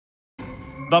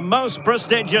the most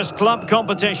prestigious club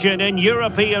competition in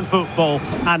European football.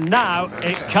 And now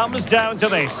it comes down to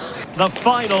this, the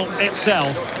final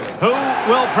itself. Who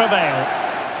will prevail?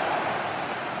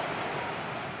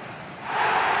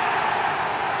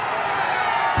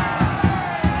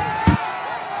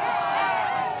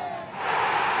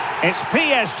 It's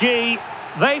PSG,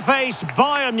 they face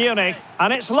Bayern Munich,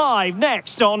 and it's live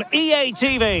next on EA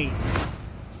TV.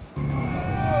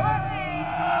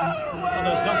 And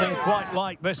there's nothing quite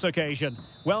like this occasion.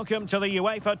 Welcome to the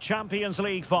UEFA Champions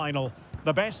League final.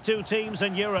 The best two teams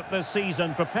in Europe this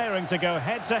season preparing to go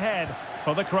head-to-head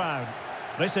for the crown.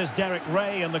 This is Derek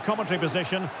Ray in the commentary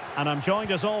position, and I'm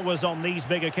joined as always on these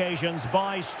big occasions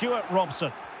by Stuart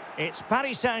Robson. It's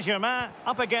Paris Saint-Germain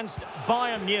up against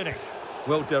Bayern Munich.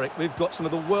 Well, Derek, we've got some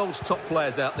of the world's top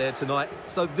players out there tonight,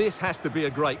 so this has to be a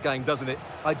great game, doesn't it?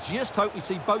 I just hope we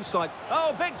see both sides.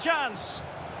 Oh, big chance!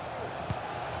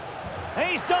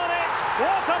 He's done it!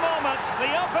 What a moment!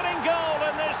 The opening goal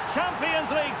in this Champions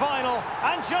League final,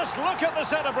 and just look at the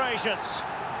celebrations.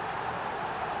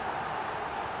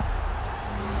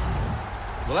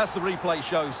 Well, as the replay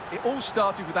shows, it all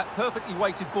started with that perfectly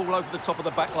weighted ball over the top of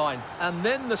the back line. And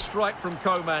then the strike from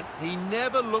Coman. He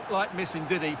never looked like missing,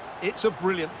 did he? It's a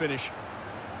brilliant finish.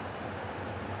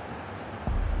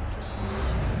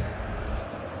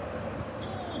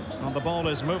 And the ball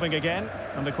is moving again.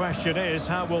 And the question is,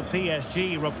 how will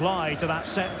PSG reply to that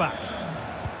setback?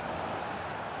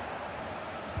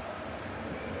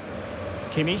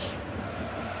 Kimmich.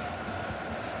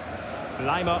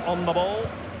 Lima on the ball.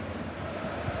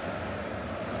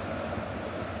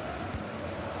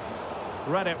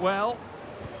 Read it well.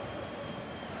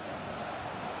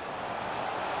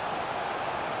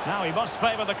 Now he must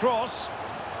favour the cross.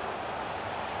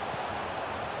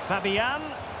 Fabian.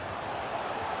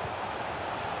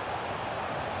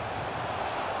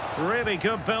 Really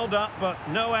good build-up, but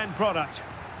no end product.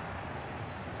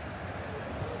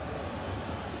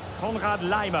 Konrad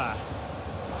Laimer.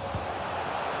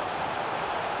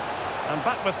 And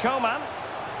back with Coman.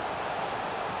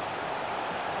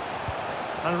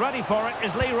 And ready for it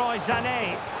is Leroy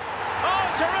Sané. Oh,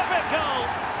 terrific goal!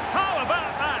 How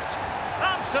about that?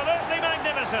 Absolutely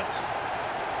magnificent.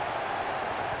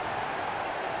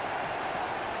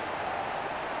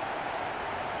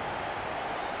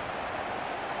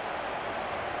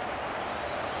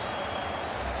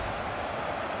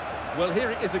 Well,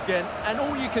 here it is again, and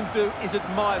all you can do is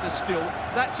admire the skill.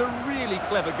 That's a really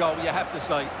clever goal, you have to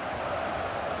say.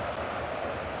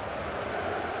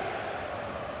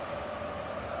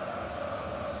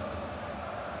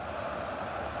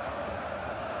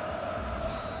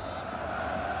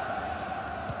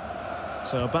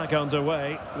 So back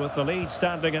underway with the lead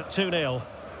standing at 2-0.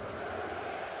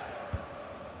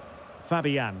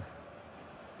 Fabian.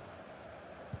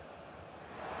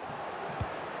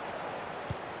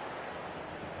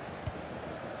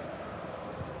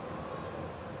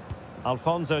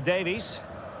 Alphonso Davies.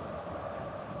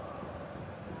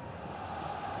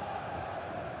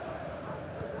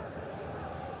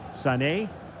 Sané.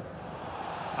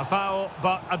 A foul,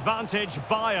 but advantage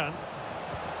Bayern.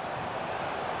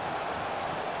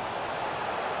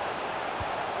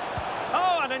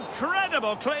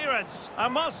 Incredible clearance. I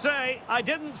must say, I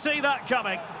didn't see that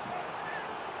coming.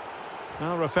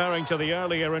 Now, referring to the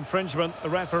earlier infringement, the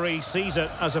referee sees it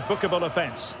as a bookable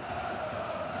offence.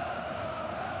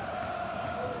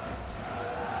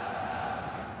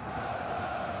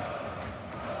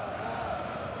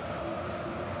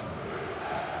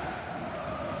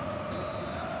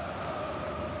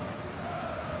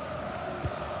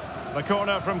 The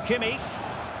corner from Kimmich.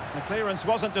 The clearance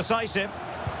wasn't decisive.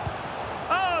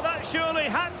 Surely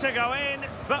had to go in,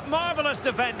 but marvellous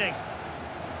defending.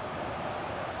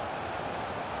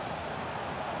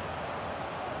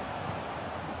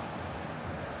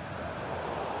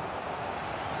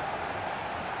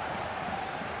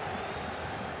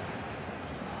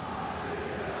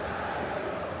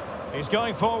 He's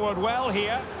going forward well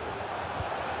here.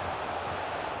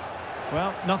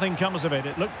 Well, nothing comes of it.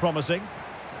 It looked promising.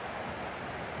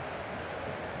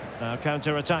 Now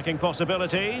counter-attacking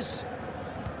possibilities.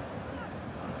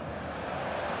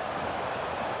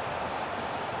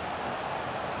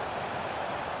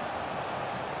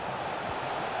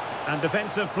 And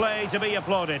defensive play to be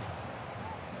applauded.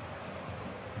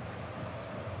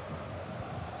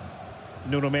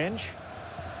 Nuno Mendes.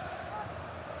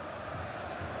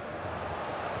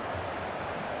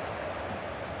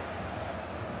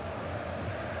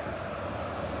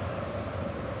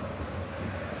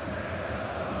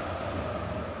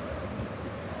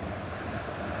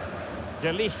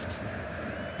 De Ligt.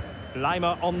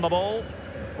 Lima on the ball.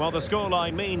 Well, the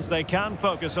scoreline means they can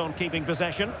focus on keeping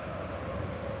possession.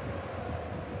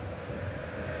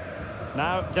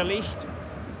 Now, De Ligt.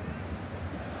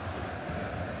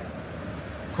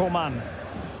 Coman.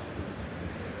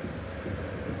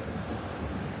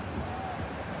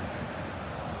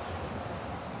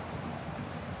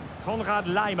 Konrad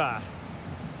Laimer.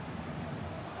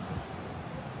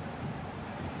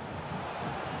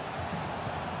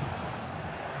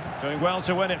 Doing well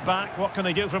to win it back. What can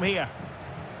they do from here?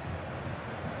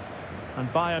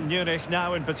 And Bayern Munich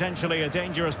now in potentially a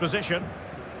dangerous position.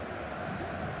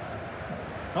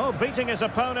 Oh, beating his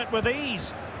opponent with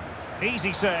ease.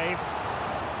 Easy save.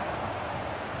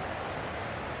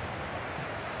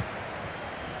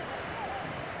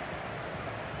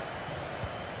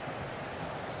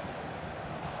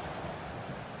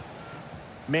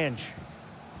 Mensch.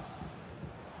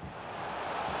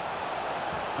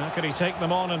 How can he take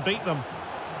them on and beat them?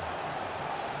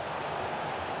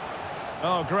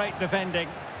 Oh, great defending.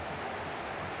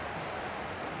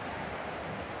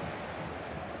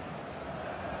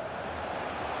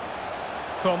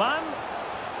 Coman.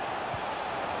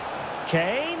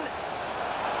 Kane.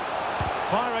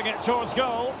 Firing it towards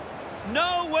goal.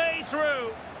 No way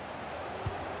through.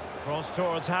 Cross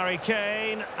towards Harry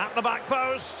Kane at the back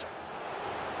post.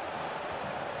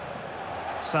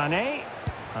 Sané.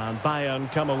 And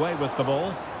Bayern come away with the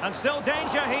ball. And still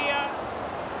danger here.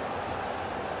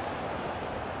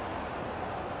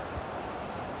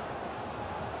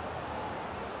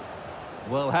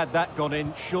 Well, had that gone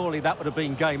in, surely that would have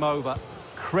been game over.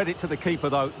 Credit to the keeper,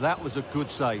 though. That was a good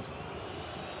save.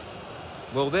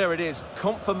 Well, there it is.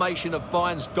 Confirmation of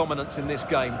Bayern's dominance in this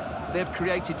game. They've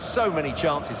created so many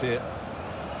chances here.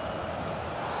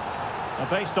 Well,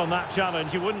 based on that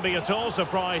challenge, you wouldn't be at all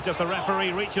surprised if the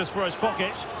referee reaches for his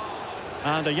pocket.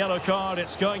 And a yellow card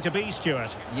it's going to be,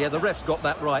 Stuart. Yeah, the ref's got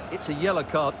that right. It's a yellow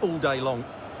card all day long.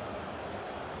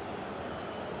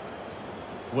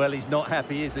 Well, he's not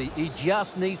happy, is he? He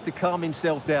just needs to calm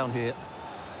himself down here.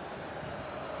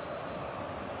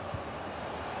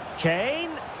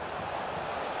 Kane.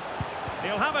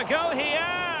 He'll have a go here.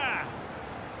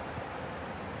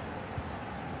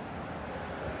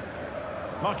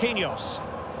 Marquinhos.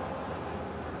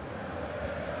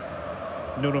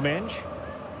 Nuno Mendes.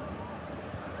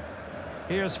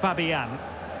 Here's Fabian.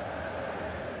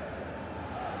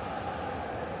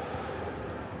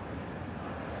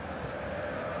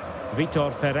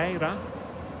 Vitor Ferreira.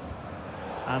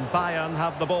 And Bayern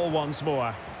have the ball once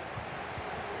more.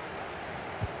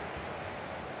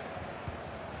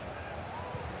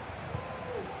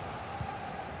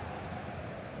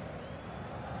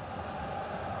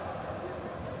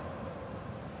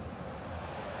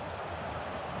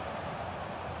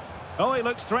 Oh, he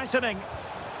looks threatening.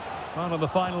 Well, on the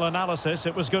final analysis,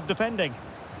 it was good defending.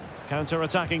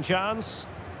 Counter-attacking chance.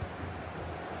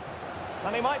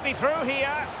 And he might be through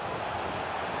here.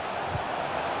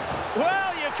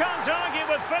 Well, you can't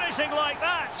argue with finishing like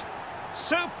that.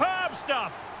 Superb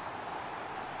stuff.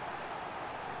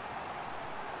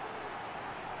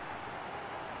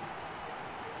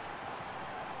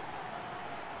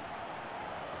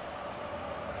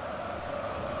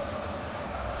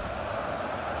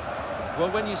 Well,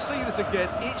 when you see this again,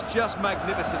 it's just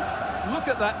magnificent. Look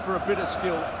at that for a bit of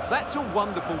skill. That's a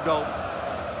wonderful goal.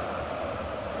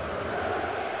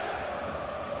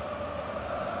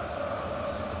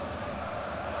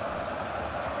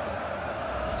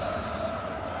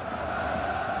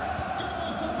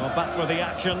 Well, back with the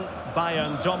action.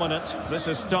 Bayern dominant. This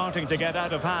is starting to get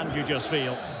out of hand, you just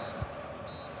feel.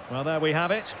 Well, there we have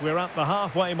it. We're at the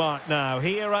halfway mark now,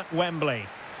 here at Wembley.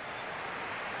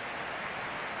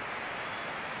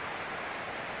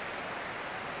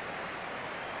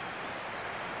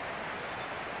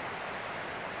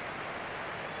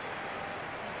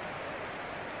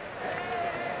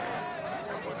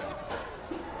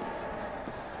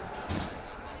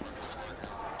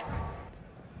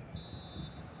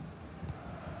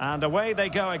 And away they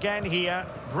go again here.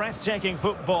 Breathtaking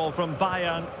football from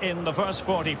Bayern in the first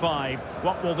 45.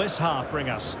 What will this half bring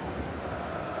us?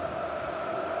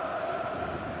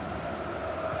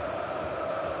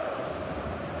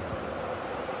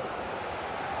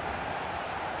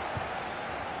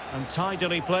 And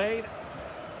tidily played.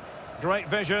 Great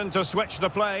vision to switch the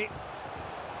play.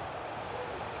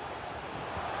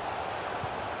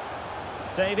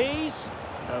 Davies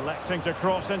electing to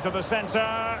cross into the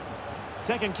centre.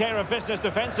 Taking care of business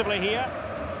defensively here.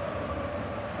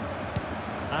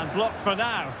 And blocked for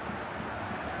now.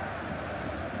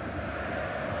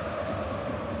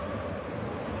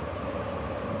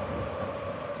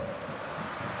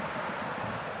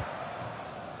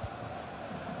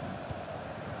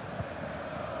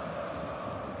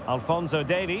 Alphonso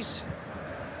Davies.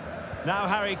 Now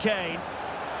Harry Kane.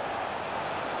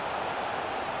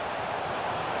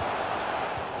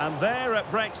 And there it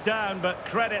breaks down, but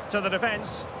credit to the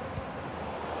defence.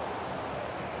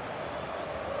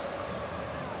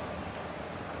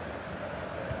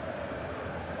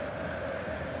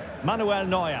 Manuel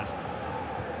Neuer.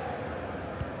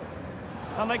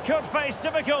 And they could face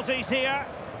difficulties here.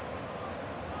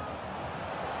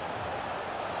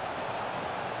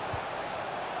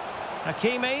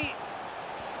 Hakimi.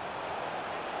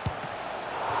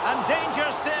 And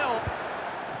danger still.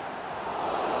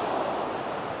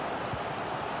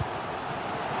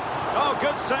 Oh,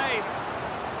 good save.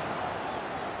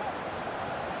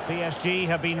 PSG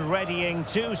have been readying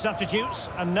 2 substitutes,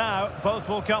 and now both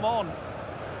will come on.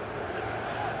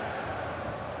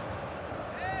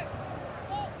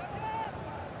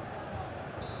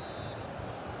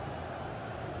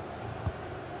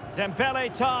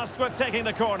 Dembele tasked with taking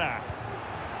the corner.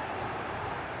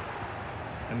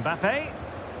 Mbappe.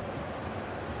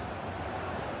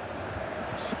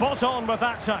 Spot on with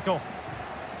that tackle.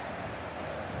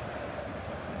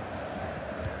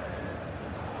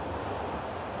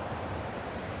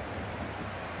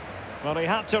 Well, he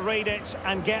had to read it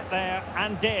and get there,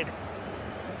 and did.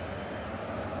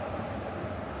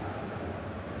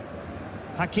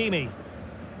 Hakimi.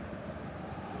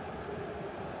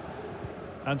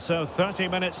 And so 30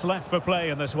 minutes left for play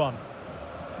in this one.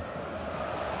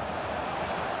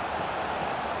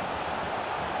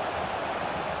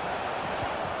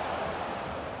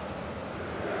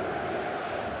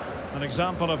 An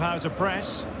example of how to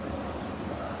press.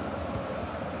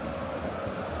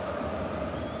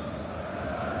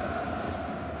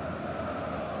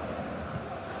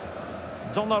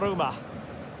 Donnarumma.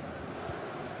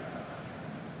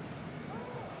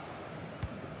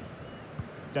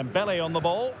 Dembele on the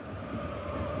ball.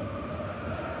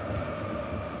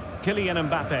 Kylian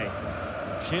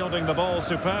Mbappe shielding the ball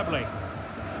superbly.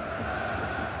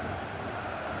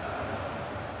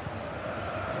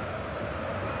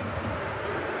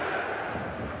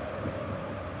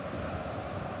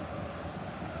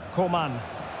 Coman.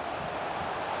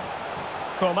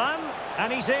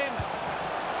 And he's in.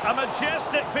 A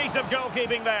majestic piece of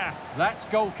goalkeeping there. That's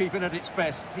goalkeeping at its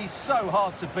best. He's so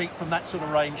hard to beat from that sort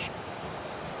of range.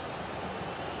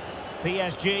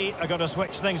 PSG are going to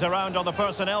switch things around on the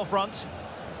personnel front.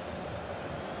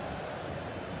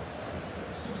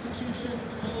 Substitution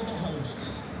for the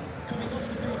hosts. Coming off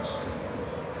the pitch.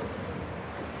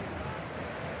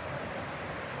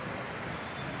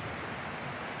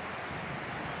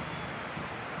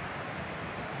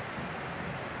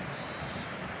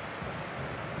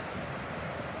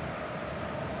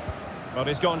 But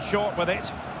he's gone short with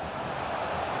it.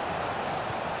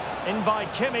 In by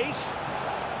Kimmich.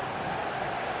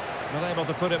 Not able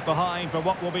to put it behind for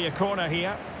what will be a corner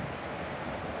here.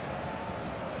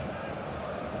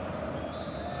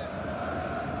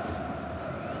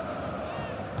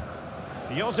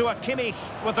 Joshua Kimmich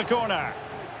with the corner.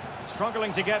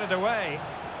 Struggling to get it away.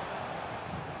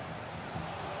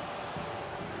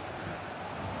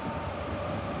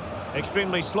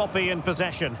 Extremely sloppy in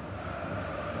possession.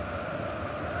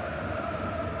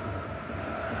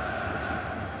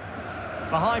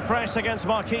 The high press against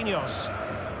Marquinhos.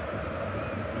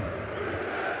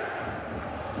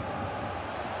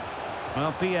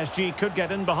 Well, PSG could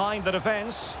get in behind the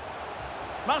defence.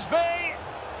 Must be!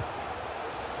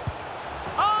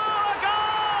 Oh, a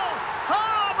goal!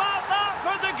 How about that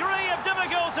for degree of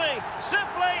difficulty?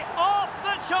 Simply off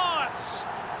the charts!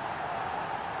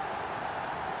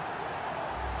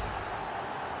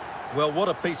 Well, what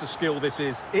a piece of skill this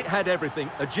is. It had everything.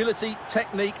 Agility,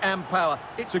 technique and power.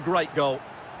 It's a great goal.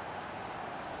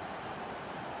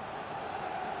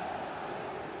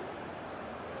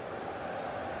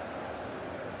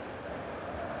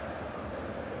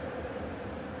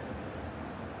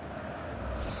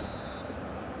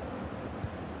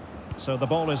 So the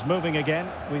ball is moving again.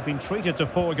 We've been treated to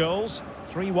 4 goals.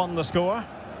 3-1 the score.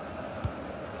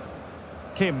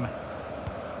 Kim.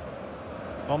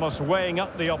 Almost weighing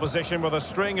up the opposition with a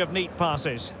string of neat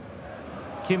passes.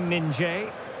 Kim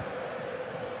Min-jae.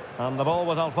 And the ball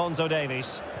with Alphonso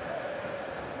Davies.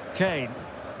 Kane.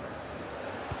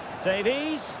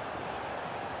 Davies.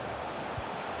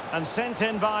 And sent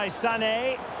in by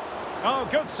Sané. Oh,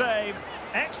 good save.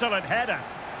 Excellent header.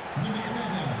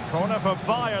 Corner for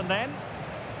Bayern then.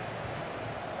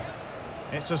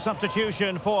 It's a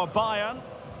substitution for Bayern.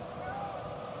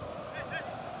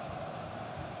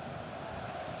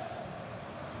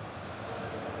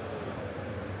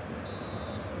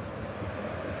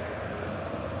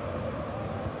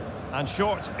 And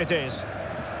short it is.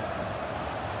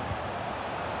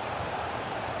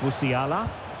 Musiala.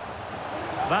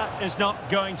 That is not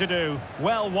going to do.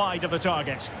 Well wide of the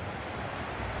target.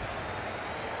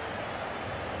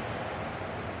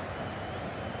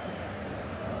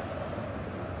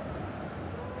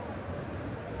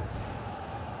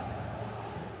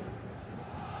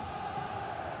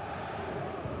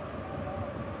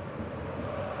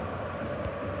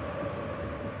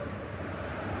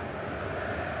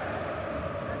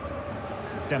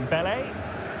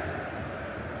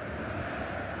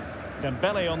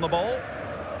 Dembele on the ball.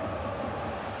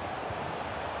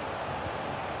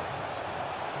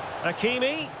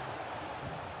 Hakimi.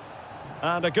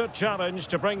 And a good challenge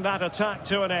to bring that attack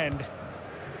to an end.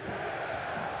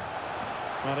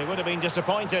 Well, he would have been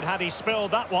disappointed had he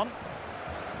spilled that one.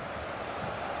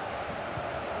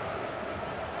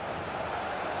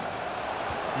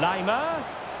 Lima.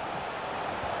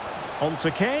 On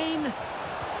to Kane.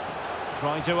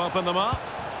 Trying to open them up.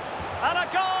 And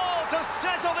a goal to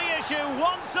settle the issue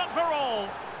once and for all.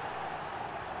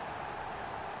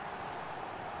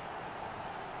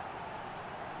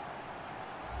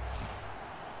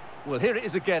 Well, here it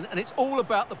is again, and it's all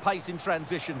about the pace in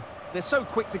transition. They're so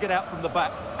quick to get out from the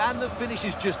back, and the finish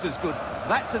is just as good.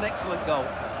 That's an excellent goal.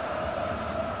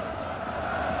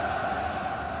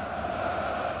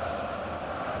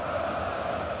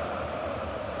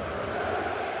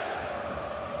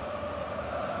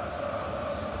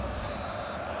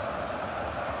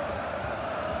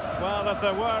 Well, if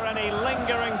there were any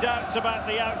lingering doubts about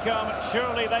the outcome,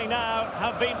 surely they now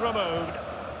have been removed.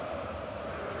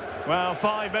 Well,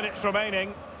 5 minutes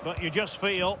remaining, but you just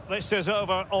feel this is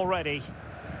over already.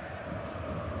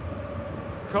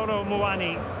 Kolo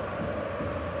Muani.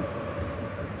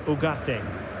 Ugarte.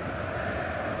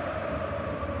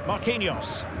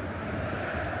 Marquinhos.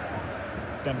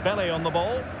 Dembele on the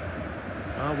ball.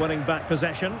 Winning back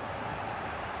possession.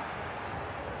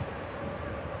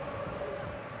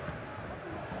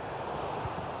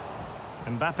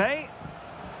 Mbappe.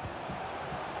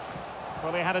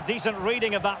 Well, he had a decent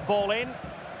reading of that ball in.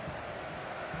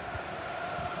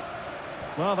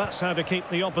 Well, that's how to keep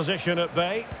the opposition at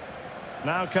bay.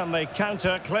 Now can they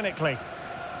counter clinically?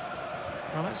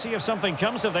 Well, let's see if something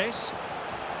comes of this.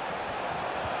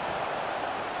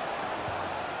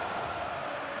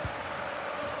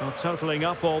 Well, totalling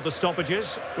up all the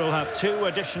stoppages, we'll have 2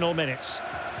 additional minutes.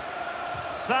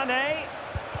 Sané.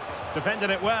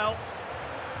 Defended it well.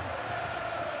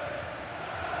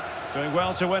 Doing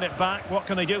well to win it back. What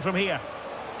can they do from here?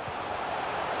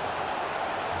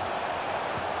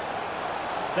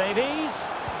 Davies.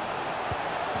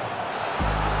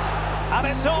 And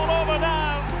it's all over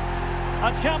now.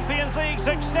 A Champions League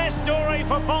success story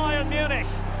for Bayern Munich.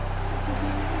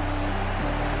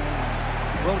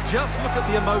 Well, just look at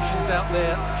the emotions out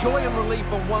there. Joy and relief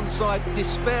on one side,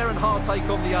 despair and heartache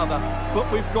on the other.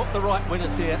 But we've got the right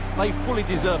winners here. They fully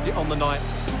deserved it on the night.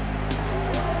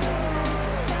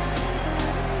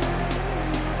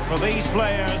 For these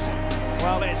players,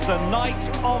 well, it's the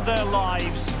night of their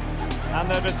lives, and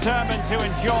they're determined to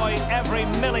enjoy every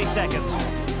millisecond.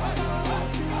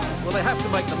 Well, they have to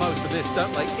make the most of this,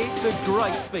 don't they? It's a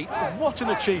great feat. What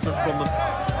an achievement from them.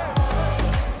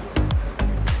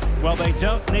 Well, they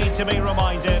don't need to be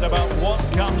reminded about what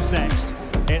comes next.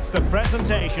 It's the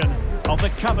presentation of the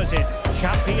coveted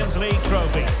Champions League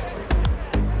trophy.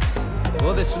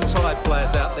 Well, there's some tired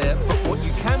players out there, but what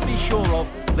you can be sure of,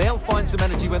 they'll find some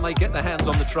energy when they get their hands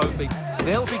on the trophy.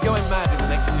 They'll be going mad in the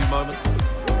next few moments.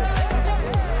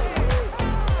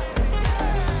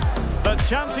 The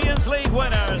Champions League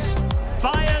winners,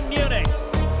 Bayern Munich.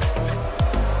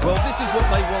 Well, this is what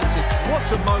they wanted.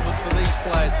 What a moment for these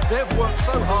players. They've worked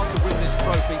so hard to win this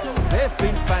trophy. They've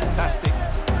been fantastic.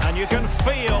 And you can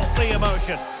feel the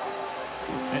emotion.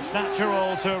 It's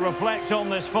natural to reflect on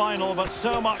this final, but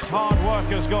so much hard work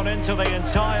has gone into the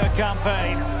entire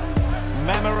campaign.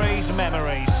 Memories,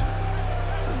 memories.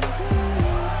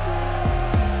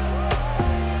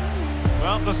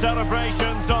 Well, the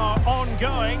celebrations are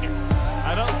ongoing.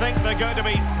 I don't think they're going to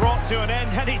be brought to an end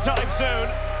anytime soon,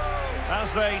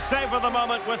 as they savour the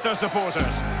moment with their supporters.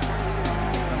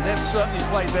 And they've certainly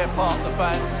played their part, the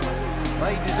fans.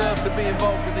 They deserve to be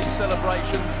involved in these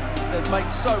celebrations. They've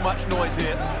made so much noise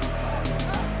here.